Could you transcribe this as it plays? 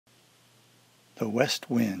The West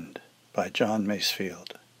Wind by John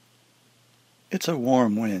Masefield. It's a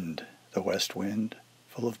warm wind, the west wind,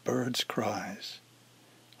 full of birds' cries.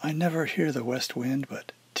 I never hear the west wind,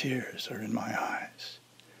 but tears are in my eyes.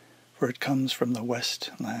 For it comes from the west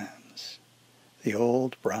lands, the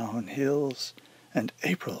old brown hills, and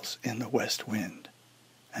April's in the west wind,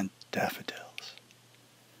 and daffodils.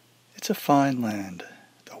 It's a fine land,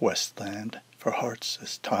 the west land, for hearts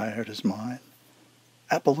as tired as mine.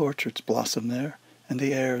 Apple orchards blossom there, and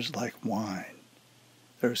the air's like wine.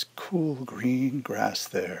 There's cool green grass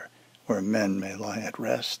there, where men may lie at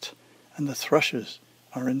rest, and the thrushes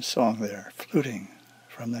are in song there, fluting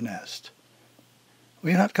from the nest.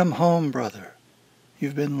 Will you not come home, brother?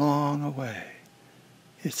 You've been long away.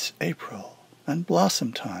 It's April, and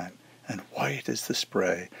blossom time, and white is the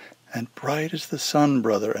spray, and bright is the sun,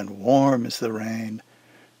 brother, and warm is the rain.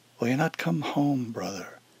 Will you not come home,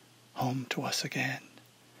 brother, home to us again?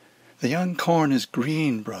 The young corn is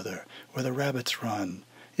green, brother, where the rabbits run.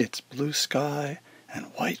 It's blue sky and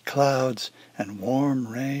white clouds and warm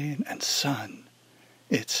rain and sun.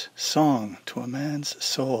 It's song to a man's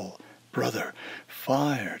soul, brother,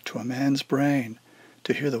 fire to a man's brain,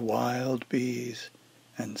 to hear the wild bees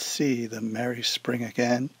and see the merry spring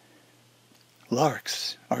again.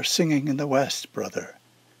 Larks are singing in the west, brother,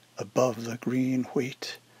 above the green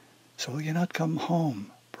wheat. So will you not come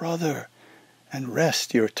home, brother, and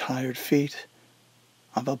rest your tired feet?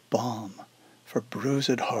 I'm a balm for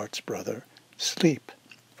bruised hearts, brother, sleep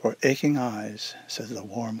for aching eyes, says the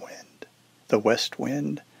warm wind, the west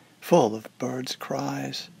wind, full of birds'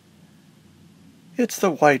 cries. It's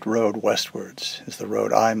the white road westwards is the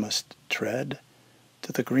road I must tread,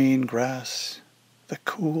 to the green grass, the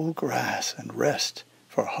cool grass, and rest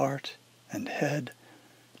for heart and head,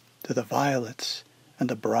 to the violets and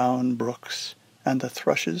the brown brooks and the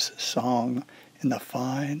thrush's song in the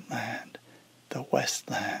fine land, the west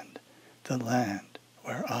land, the land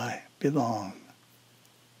where I belong.